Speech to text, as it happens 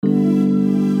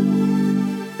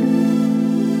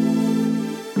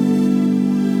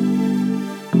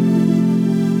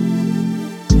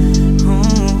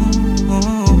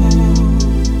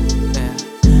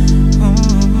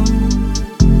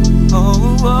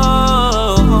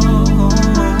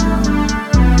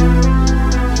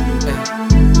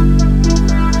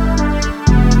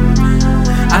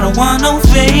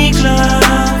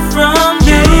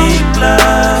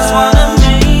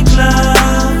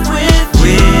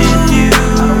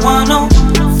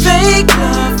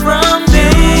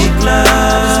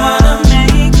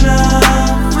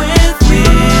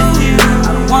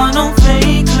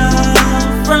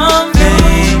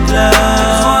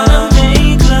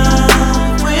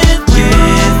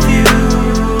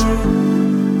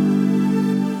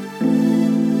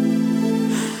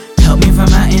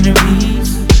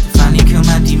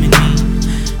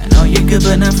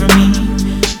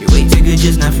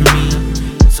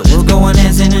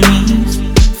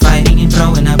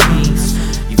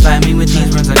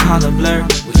holla blur.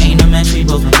 We ain't a match, we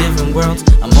both from different worlds.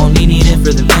 I'm only needed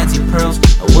for the fancy pearls,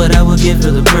 or what I would give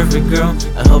for the perfect girl.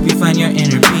 I hope you find your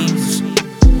inner peace,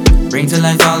 bring to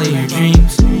life all of your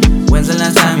dreams. When's the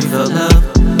last time you felt love?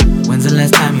 When's the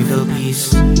last time you felt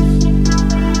peace?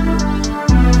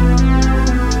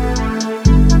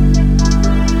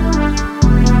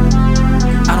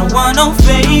 I don't want no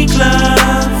fake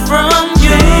love from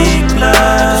you. Fake love.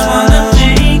 I just wanna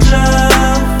make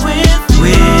love with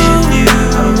you.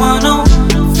 I don't want no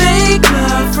fake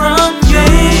love from you.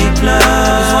 Fake love.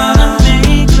 I just wanna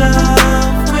make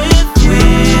love with you.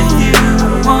 I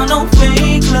don't want no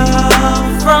fake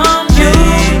love from you.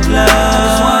 Fake love. I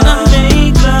just wanna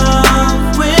make love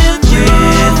with you.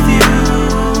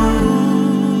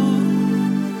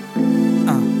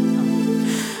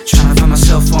 Trying to find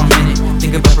myself for a minute.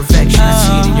 Think about perfection, I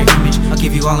see it in your image. I'll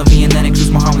give you all of me and that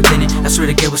includes my heart within it. I swear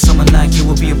to get with someone like you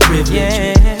will be a privilege.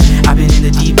 I've been in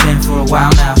the deep end for a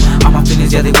while now. All my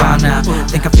feelings, yeah, they wild now.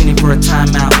 Think I'm feeling for a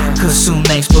timeout, cause soon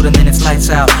they explode and then it's lights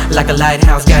out. Like a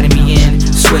lighthouse guiding me in.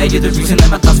 Swear you're the reason that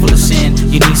my thoughts full of sin.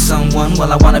 You need someone,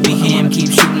 well I wanna be him.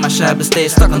 Keep shooting my shot but stay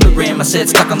stuck on the rim. I said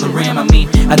stuck on the rim, I mean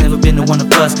I've never been the one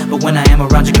of us, but when I am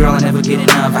around you, girl, I never get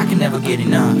enough. I can never get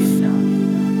enough.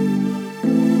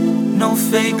 No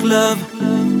fake love,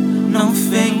 no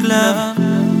fake love,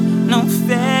 no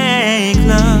fake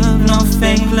love, no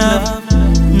fake love,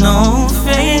 no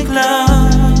fake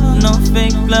love, no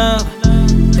fake love,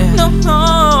 no,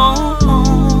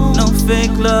 no, no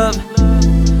fake love.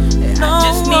 I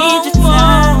just need your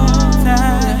time.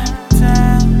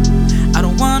 I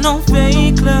don't want no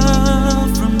fake love.